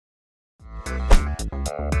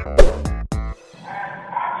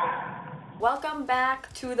Welcome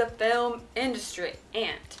back to the film industry,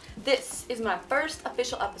 and this is my first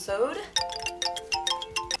official episode.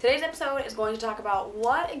 Today's episode is going to talk about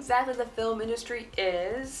what exactly the film industry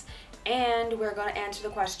is, and we're going to answer the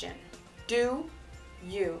question, do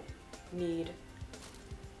you need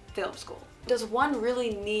film school? Does one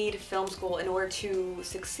really need film school in order to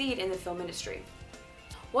succeed in the film industry?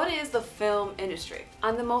 What is the film industry?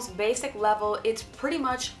 On the most basic level, it's pretty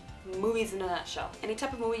much movies in a nutshell. Any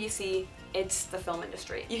type of movie you see, it's the film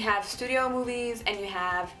industry. You have studio movies and you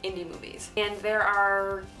have indie movies. And there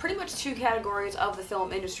are pretty much two categories of the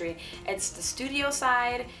film industry. It's the studio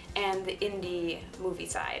side and the indie movie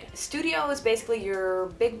side. Studio is basically your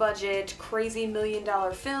big budget, crazy $1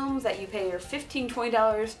 million films that you pay your $15,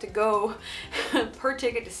 $20 to go per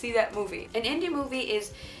ticket to see that movie. An indie movie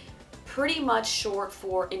is pretty much short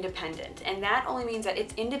for independent, and that only means that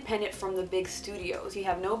it's independent from the big studios. You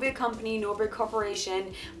have no big company, no big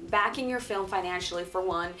corporation backing your film financially, for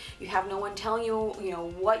one. You have no one telling you,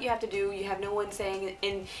 what you have to do. You have no one saying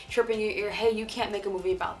and chirping your ear, hey, you can't make a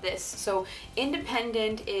movie about this. So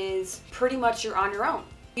independent is pretty much you're on your own.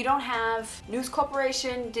 You don't have News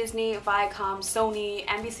Corporation, Disney, Viacom, Sony,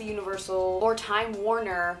 NBC Universal, or Time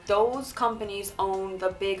Warner. Those companies own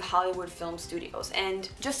the big Hollywood film studios. And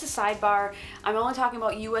just a sidebar, I'm only talking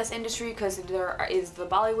about US industry because there is the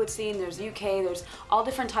Bollywood scene, there's UK, there's all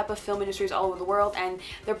different type of film industries all over the world, and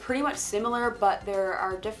they're pretty much similar, but there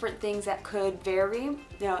are different things that could vary,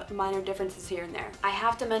 minor differences here and there. I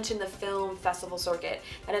have to mention the film festival circuit.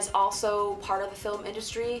 That is also part of the film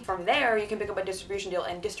industry. From there, you can pick up a distribution deal,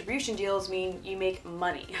 and distribution deals mean you make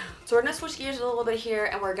money. So we're gonna switch gears a little bit here,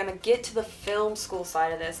 and we're gonna get to the film school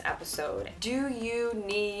side of this episode. Do you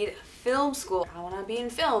need film school? I wanna be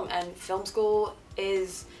in film, and film school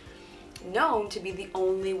is known to be the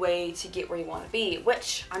only way to get where you want to be,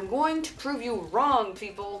 which I'm going to prove you wrong,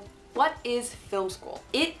 people. What is film school?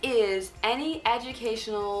 It is any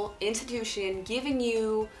educational institution giving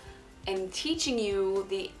you and teaching you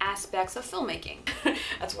the aspects of filmmaking.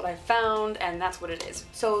 That's what I found, and that's what it is.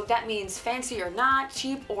 So that means fancy or not,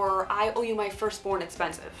 cheap or I owe you my firstborn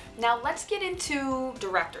expensive. Now let's get into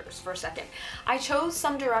directors for a second. I chose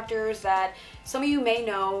some directors that some of you may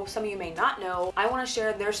know, some of you may not know. I want to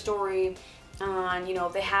share their story on,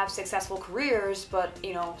 they have successful careers, but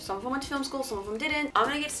some of them went to film school, some of them didn't. I'm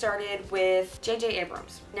gonna get started with J.J.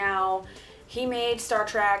 Abrams. Now, he made Star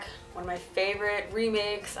Trek, one of my favorite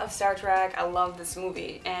remakes of Star Trek. I love this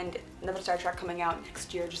movie, and another Star Trek coming out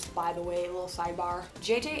next year, just by the way, a little sidebar.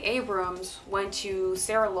 J.J. Abrams went to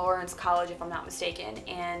Sarah Lawrence College, if I'm not mistaken,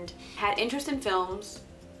 and had interest in films.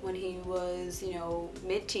 When he was,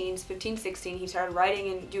 mid-teens, 15, 16, he started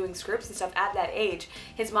writing and doing scripts and stuff at that age.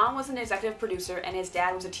 His mom was an executive producer and his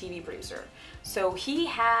dad was a TV producer. So he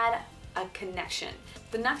had a connection.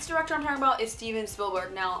 The next director I'm talking about is Steven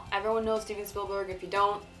Spielberg. Now, everyone knows Steven Spielberg. If you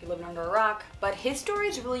don't, you're living under a rock. But his story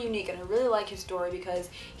is really unique, and I really like his story because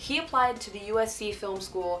he applied to the USC Film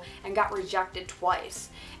School and got rejected twice.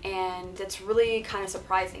 And that's really kind of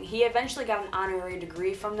surprising. He eventually got an honorary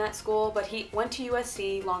degree from that school, but he went to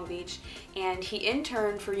USC Long Beach and he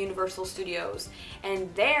interned for Universal Studios.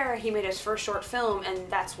 And there he made his first short film, and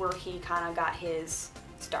that's where he kind of got his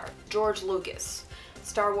start. George Lucas.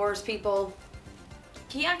 Star Wars people.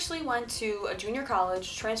 He actually went to a junior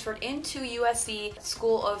college, transferred into USC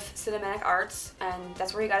School of Cinematic Arts, and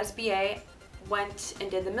that's where he got his BA. Went and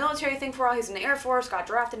did the military thing for a while. He was in the Air Force, got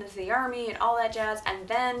drafted into the Army and all that jazz, and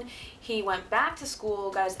then he went back to school,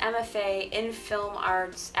 got his MFA in film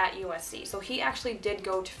arts at USC. So he actually did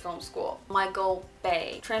go to film school. Michael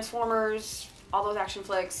Bay. Transformers, all those action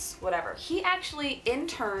flicks, whatever. He actually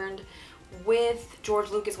interned with George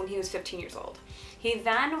Lucas when he was 15 years old. He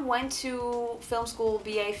then went to film school,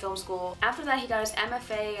 BA film school. After that, he got his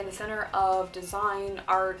MFA in the Center of Design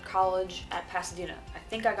Art College at Pasadena. I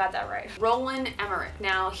think I got that right. Roland Emmerich.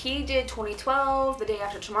 Now, he did 2012, The Day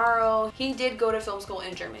After Tomorrow. He did go to film school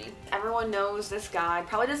in Germany. Everyone knows this guy.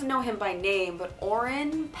 Probably doesn't know him by name, but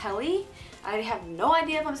Oren Peli. I have no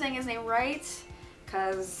idea if I'm saying his name right,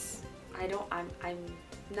 because I'm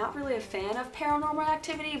not really a fan of Paranormal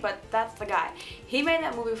Activity, but that's the guy. He made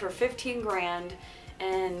that movie for 15 grand,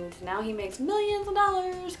 and now he makes millions of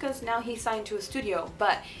dollars because now he's signed to a studio.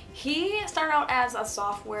 But he started out as a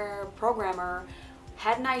software programmer,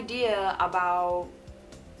 had an idea about,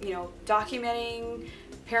 documenting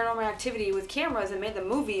Paranormal Activity with cameras and made the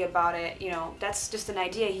movie about it. That's just an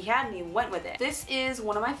idea he had and he went with it. This is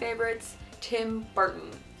one of my favorites, Tim Burton.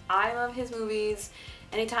 I love his movies.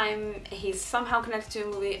 Anytime he's somehow connected to a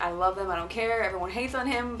movie, I love them. I don't care. Everyone hates on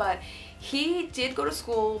him, but He did go to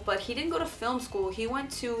school, but he didn't go to film school. He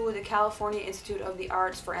went to the California Institute of the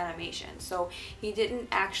Arts for Animation. So he didn't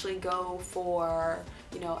actually go for,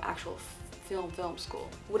 you know, actual film school.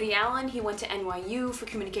 Woody Allen, he went to NYU for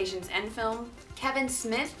communications and film. Kevin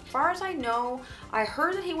Smith, as far as I know, I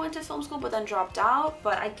heard that he went to film school but then dropped out,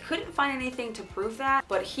 but I couldn't find anything to prove that.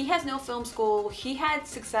 But he has no film school. He had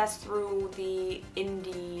success through the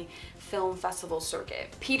indie film festival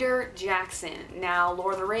circuit. Peter Jackson, now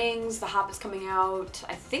Lord of the Rings, The Hobbit's coming out,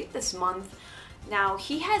 I think this month. Now,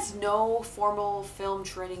 he has no formal film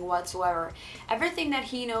training whatsoever. Everything that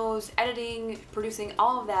he knows, editing, producing,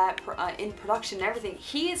 all of that, in production and everything,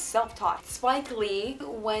 he is self-taught. Spike Lee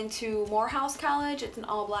went to Morehouse College. It's an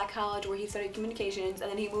all-black college where he studied communications, and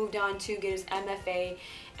then he moved on to get his MFA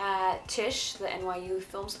at Tisch, the NYU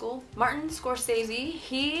Film School. Martin Scorsese,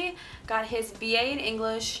 he got his BA in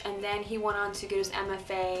English, and then he went on to get his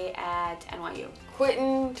MFA at NYU.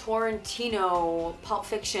 Quentin Torantino, Pulp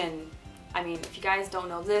Fiction. I mean, if you guys don't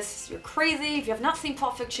know this, you're crazy. If you have not seen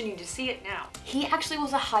Pulp Fiction, you just see it now. He actually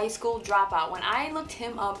was a high school dropout. When I looked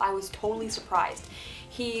him up, I was totally surprised.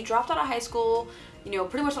 He dropped out of high school, you know,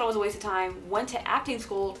 pretty much thought it was a waste of time, went to acting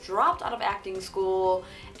school, dropped out of acting school,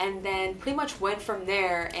 and then pretty much went from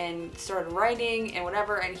there and started writing and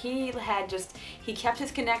whatever, and he kept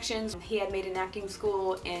his connections. He had made an acting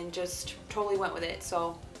school and just totally went with it,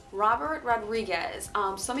 so. Robert Rodriguez.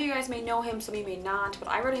 Some of you guys may know him, some of you may not, but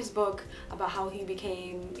I read his book about how he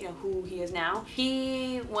became, you know, who he is now.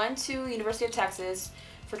 He went to University of Texas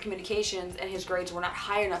for communications, and his grades were not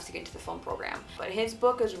high enough to get into the film program. But his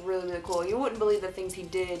book is really, really cool. You wouldn't believe the things he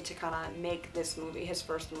did to kind of make this movie, his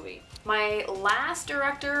first movie. My last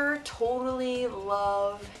director, totally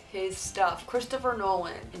love his stuff. Christopher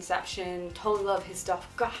Nolan. Inception, totally love his stuff.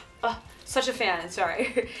 God, such a fan,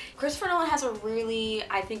 sorry. Christopher Nolan has a really,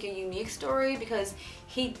 I think, a unique story because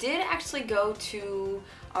he did actually go to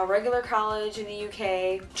a regular college in the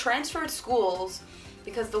UK, transferred schools,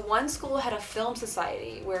 because the one school had a film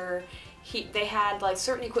society where they had like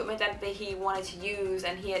certain equipment that he wanted to use,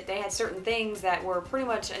 and they had certain things that were pretty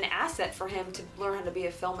much an asset for him to learn how to be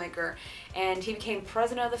a filmmaker. And he became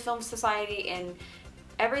president of the film society, and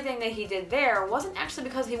everything that he did there wasn't actually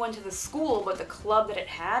because he went to the school, but the club that it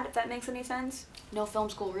had, if that makes any sense. No film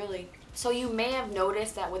school, really. So you may have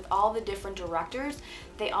noticed that with all the different directors,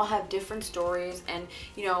 they all have different stories, and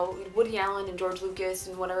you know, Woody Allen and George Lucas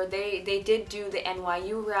and whatever, they did do the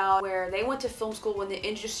NYU route where they went to film school when the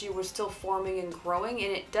industry was still forming and growing,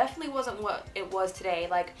 and it definitely wasn't what it was today.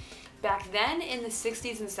 Like, back then in the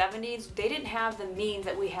 60s and 70s, they didn't have the means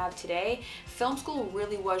that we have today. Film school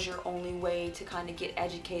really was your only way to kind of get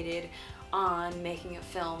educated on making a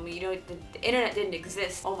film. You know, the internet didn't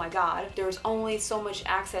exist. Oh my god. There was only so much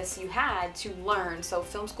access you had to learn, so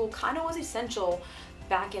film school kind of was essential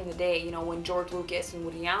back in the day, you know, when George Lucas and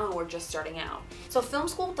Woody Allen were just starting out. So film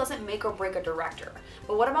school doesn't make or break a director.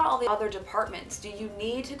 But what about all the other departments? Do you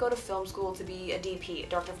need to go to film school to be a DP, a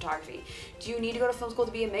director of photography? Do you need to go to film school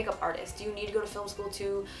to be a makeup artist? Do you need to go to film school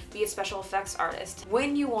to be a special effects artist?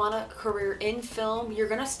 When you want a career in film, you're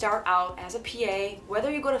gonna start out as a PA,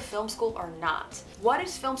 whether you go to film school or not. What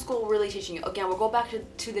is film school really teaching you? Again, we'll go back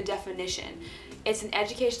to the definition. It's an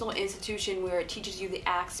educational institution where it teaches you the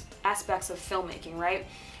aspects of filmmaking, right?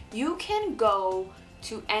 You can go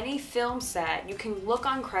to any film set, you can look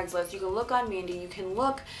on Craigslist, you can look on Mandy, you can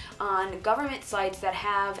look on government sites that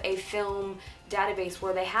have a film database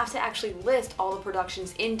where they have to actually list all the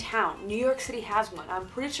productions in town. New York City has one. I'm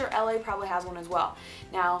pretty sure LA probably has one as well.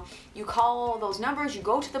 Now, you call those numbers, you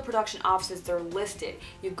go to the production offices, they're listed.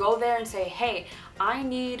 You go there and say, hey, I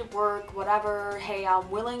need work, whatever, hey, I'm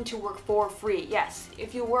willing to work for free. Yes,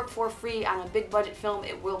 if you work for free on a big budget film,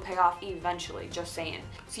 it will pay off eventually, just saying.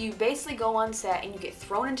 So you basically go on set and you get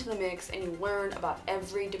thrown into the mix and you learn about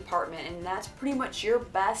every department, and that's pretty much your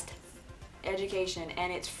best education,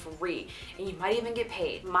 and it's free, and you might even get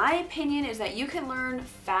paid. My opinion is that you can learn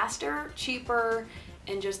faster, cheaper,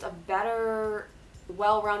 and just a better,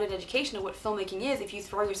 well-rounded education of what filmmaking is if you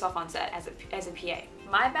throw yourself on set as a PA.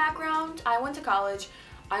 My background, I went to college,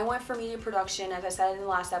 I went for media production, as I said in the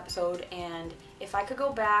last episode, and if I could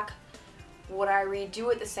go back, would I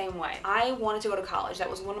redo it the same way? I wanted to go to college. That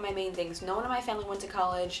was one of my main things. No one in my family went to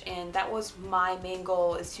college, and that was my main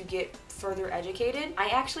goal, is to get further educated. I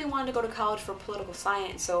actually wanted to go to college for political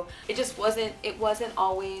science, so it wasn't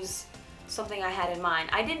always something I had in mind.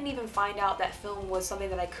 I didn't even find out that film was something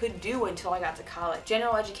that I could do until I got to college.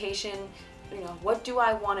 General education, you know, what do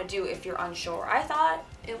I want to do if you're unsure? I thought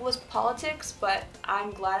it was politics, but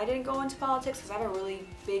I'm glad I didn't go into politics because I have a really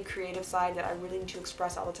big creative side that I really need to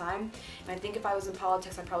express all the time. And I think if I was in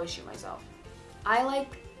politics, I'd probably shoot myself. I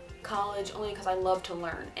like college only because I love to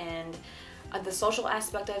learn, and the social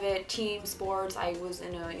aspect of it, team sports, I was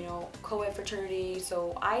in a, co-ed fraternity,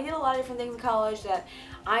 so I did a lot of different things in college that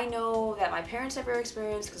I know that my parents never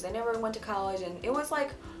experienced because they never went to college, and it was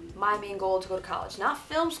like my main goal to go to college. Not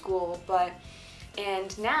film school,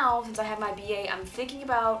 and now, since I have my BA, I'm thinking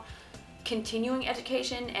about continuing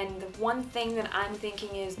education, and the one thing that I'm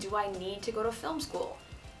thinking is, do I need to go to film school?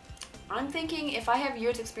 I'm thinking if I have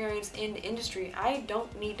years experience in the industry, I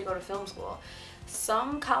don't need to go to film school.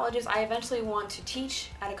 Some colleges, I eventually want to teach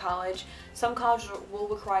at a college. Some colleges will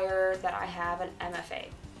require that I have an MFA,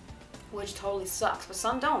 which totally sucks, but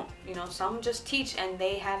some don't. Some just teach and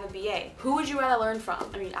they have a BA. Who would you rather learn from?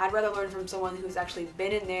 I mean, I'd rather learn from someone who's actually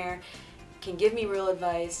been in there, can give me real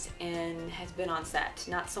advice, and has been on set,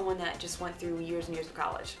 not someone that just went through years and years of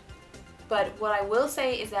college. But what I will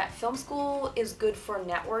say is that film school is good for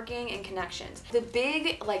networking and connections. The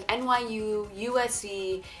big, like NYU,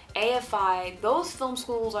 USC, AFI, those film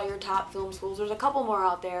schools are your top film schools. There's a couple more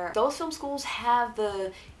out there. Those film schools have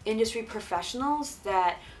the industry professionals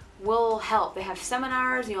that will help. They have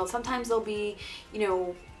seminars, sometimes they'll be,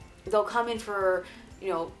 they'll come in for,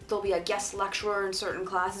 there'll be a guest lecturer in certain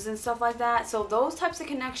classes and stuff like that. So those types of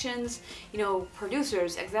connections,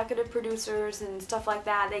 producers, executive producers and stuff like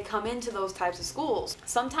that, they come into those types of schools.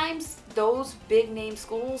 Sometimes those big name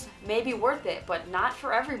schools may be worth it, but not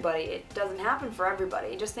for everybody. It doesn't happen for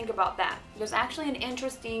everybody. Just think about that. There's actually an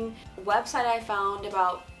interesting website I found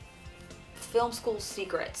about film school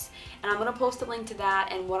secrets, and I'm going to post a link to that.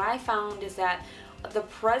 And what I found is that the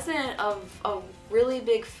president of a really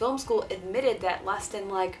big film school admitted that less than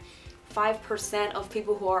like 5% of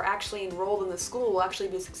people who are actually enrolled in the school will actually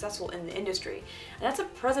be successful in the industry. And that's a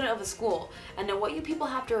president of a school. And then what you people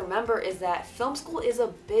have to remember is that film school is a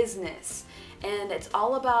business. And it's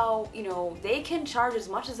all about, they can charge as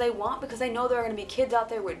much as they want because they know there are going to be kids out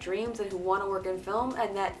there with dreams and who want to work in film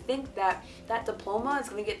and that think that that diploma is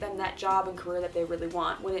going to get them that job and career that they really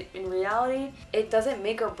want. When in reality, it doesn't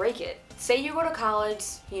make or break it. Say you go to college,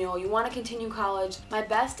 you want to continue college. My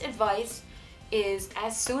best advice is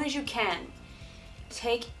as soon as you can,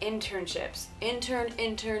 take internships. Intern.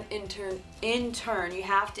 You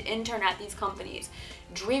have to intern at these companies.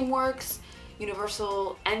 DreamWorks,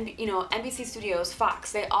 Universal, and NBC Studios,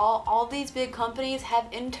 Fox, all these big companies have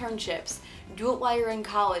internships. Do it while you're in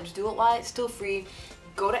college. Do it while it's still free.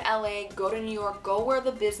 Go to LA, go to New York, go where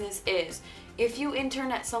the business is. If you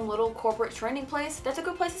intern at some little corporate training place, that's a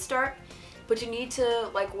good place to start, but you need to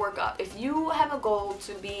work up. If you have a goal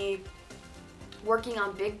to be working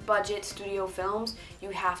on big budget studio films, you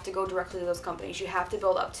have to go directly to those companies. You have to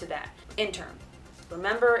build up to that. Intern.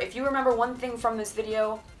 Remember, if you remember one thing from this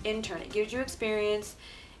video, intern. It gives you experience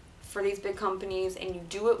for these big companies and you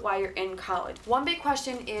do it while you're in college. One big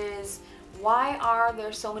question is, why are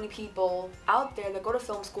there so many people out there that go to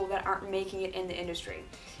film school that aren't making it in the industry?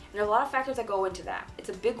 And there are a lot of factors that go into that. It's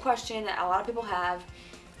a big question that a lot of people have.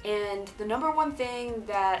 And the number one thing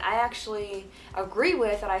that I actually agree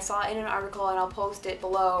with, that I saw in an article, and I'll post it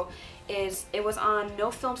below, is it was on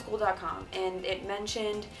nofilmschool.com, and it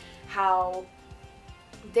mentioned how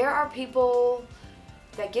there are people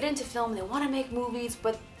that get into film, they want to make movies,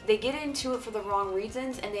 but they get into it for the wrong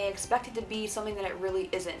reasons and they expect it to be something that it really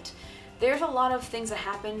isn't. There's a lot of things that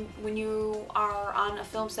happen when you are on a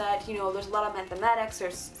film set. There's a lot of mathematics,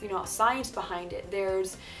 there's science behind it,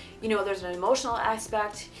 there's there's an emotional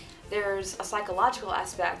aspect, there's a psychological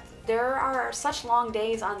aspect. There are such long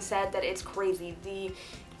days on set that it's crazy. The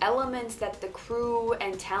elements that the crew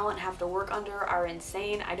and talent have to work under are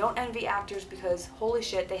insane. I don't envy actors because holy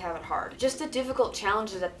shit, they have it hard. Just the difficult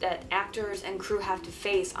challenges that actors and crew have to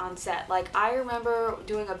face on set. I remember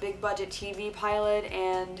doing a big budget TV pilot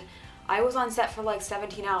and I was on set for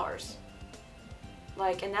 17 hours.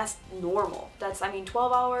 And that's normal. That's,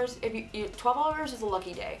 12 hours, 12 hours is a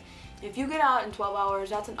lucky day. If you get out in 12 hours,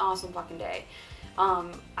 that's an awesome fucking day.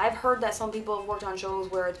 I've heard that some people have worked on shows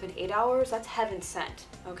where it's been 8 hours. That's heaven sent,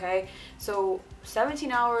 okay? So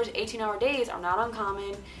 17 hours, 18-hour days are not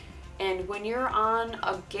uncommon. And when you're on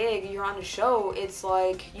a gig, you're on a show, it's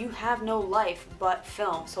you have no life but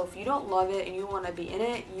film. So if you don't love it and you want to be in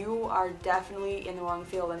it, you are definitely in the wrong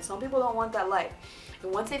field. And some people don't want that life.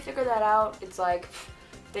 And once they figure that out, it's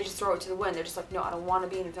they just throw it to the wind. They're just no, I don't want to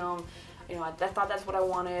be in film. I thought that's what I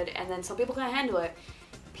wanted. And then some people can't handle it.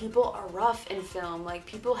 People are rough in film.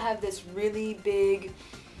 People have this really big,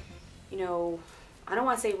 I don't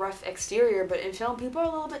want to say rough exterior, but in film, people are a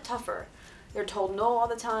little bit tougher. They're told no all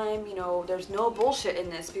the time. There's no bullshit in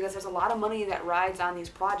this because there's a lot of money that rides on these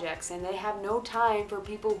projects, and they have no time for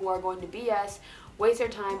people who are going to BS, waste their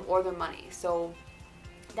time or their money. So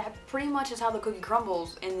that pretty much is how the cookie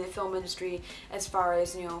crumbles in the film industry as far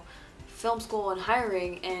as, you know, film school and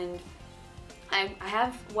hiring. And I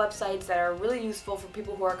have websites that are really useful for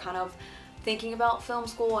people who are kind of thinking about film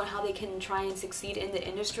school and how they can try and succeed in the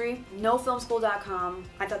industry. NoFilmSchool.com,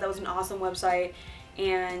 I thought that was an awesome website.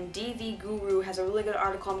 And DV Guru has a really good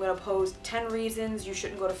article I'm going to post, 10 reasons you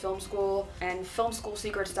shouldn't go to film school, and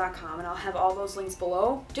filmschoolsecrets.com, and I'll have all those links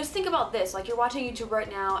below. Just think about this, like you're watching YouTube right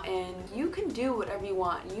now and you can do whatever you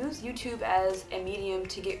want. Use YouTube as a medium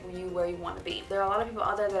to get you where you want to be. There are a lot of people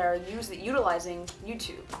out there that are utilizing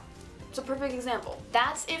YouTube. It's a perfect example.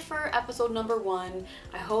 That's it for episode number 1.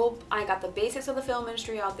 I hope I got the basics of the film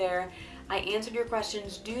industry out there. I answered your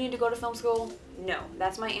questions. Do you need to go to film school? No,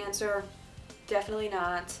 that's my answer. Definitely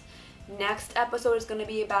not. Next episode is going to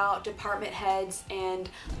be about department heads and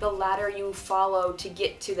the ladder you follow to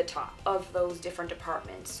get to the top of those different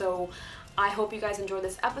departments. So I hope you guys enjoyed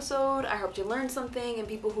this episode. I hope you learned something, and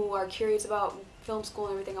people who are curious about film school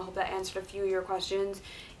and everything, I hope that answered a few of your questions.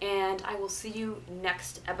 And I will see you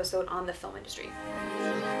next episode on the film industry.